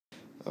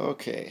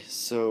Okay,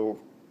 so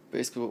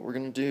basically what we're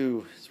going to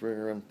do is we're going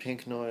to run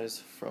pink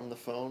noise from the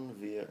phone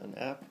via an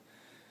app,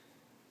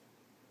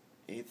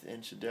 1/8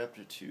 inch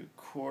adapter to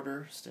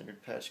quarter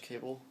standard patch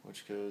cable,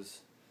 which goes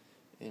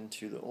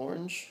into the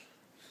orange.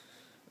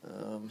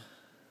 Tone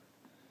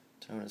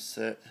is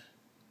set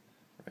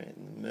right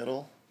in the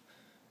middle.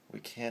 We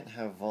can't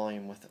have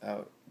volume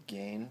without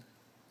gain,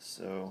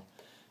 so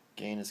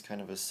gain is kind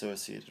of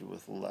associated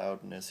with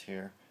loudness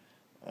here.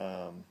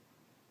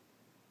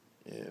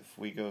 If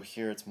we go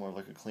here, it's more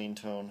like a clean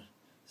tone.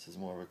 This is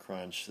more of a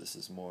crunch. This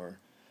is more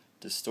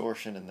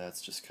distortion, and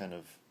that's just kind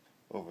of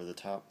over the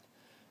top.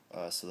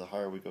 So the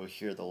higher we go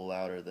here, the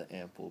louder the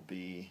amp will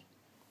be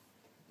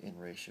in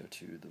ratio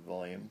to the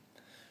volume.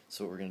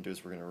 So what we're going to do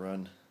is we're going to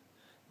run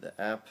the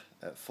app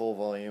at full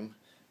volume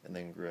and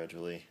then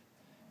gradually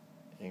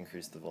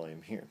increase the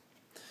volume here.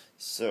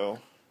 So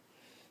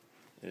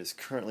it is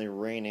currently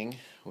raining,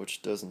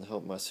 which doesn't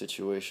help my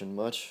situation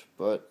much,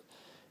 but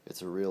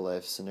it's a real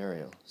life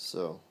scenario.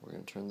 So we're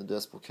going to turn the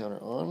decibel counter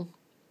on.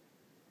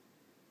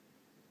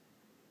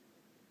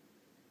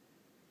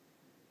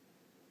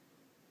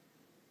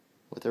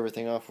 With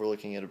everything off, we're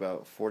looking at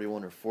about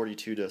 41 or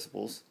 42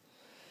 decibels.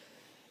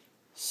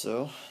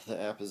 So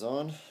the app is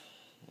on,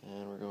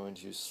 and we're going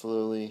to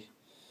slowly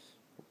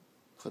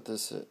put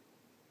this at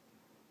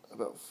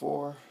about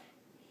 4,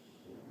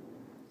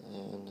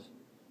 and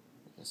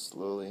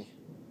slowly.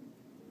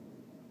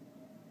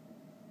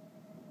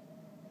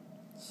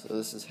 So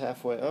this is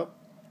halfway up.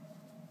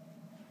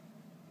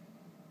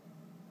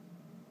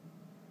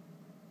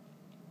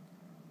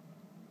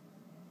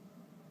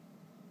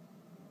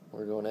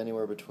 We're going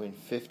anywhere between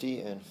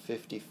 50 and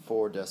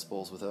 54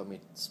 decibels without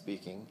me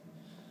speaking.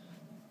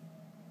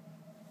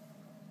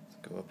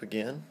 Let's go up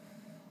again.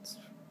 Let's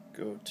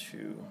go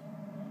to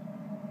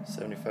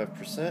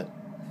 75%.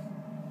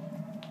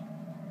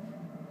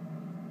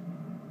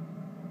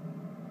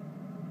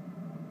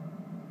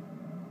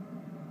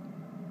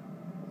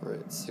 We're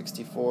at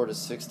 64 to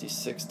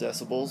 66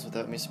 decibels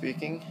without me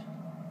speaking,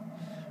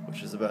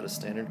 which is about a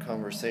standard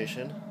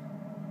conversation.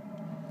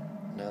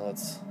 Now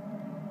it's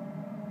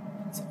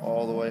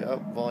all the way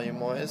up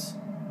volume-wise.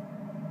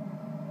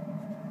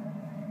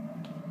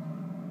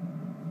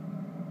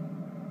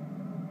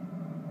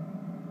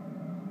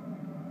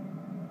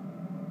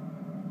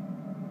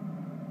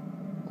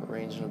 We're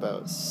ranging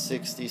about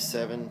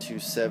 67 to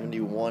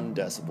 71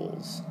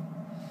 decibels.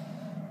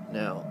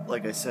 Now,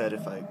 like I said,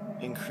 if I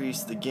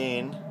increase the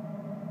gain,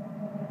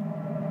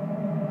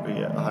 we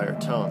get a higher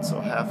tone. So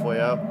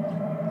halfway up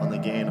on the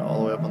gain,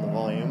 all the way up on the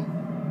volume.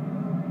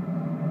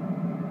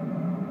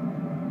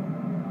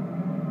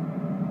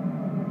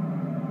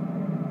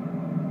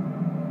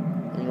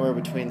 Anywhere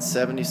between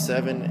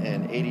 77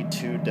 and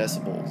 82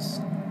 decibels.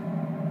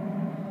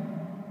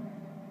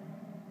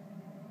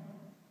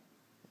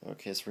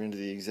 Okay, so we're going to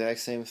do the exact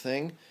same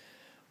thing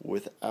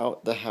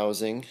without the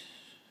housing,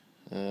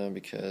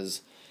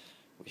 because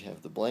we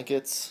have the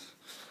blankets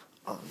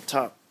on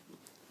top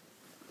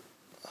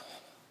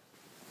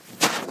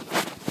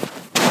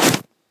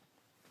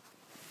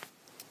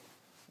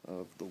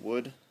of the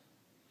wood,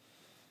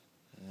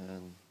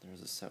 and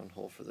there's a sound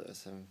hole for the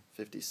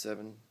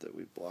SM57 that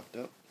we blocked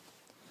up.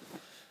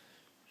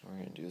 We're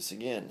going to do this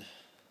again.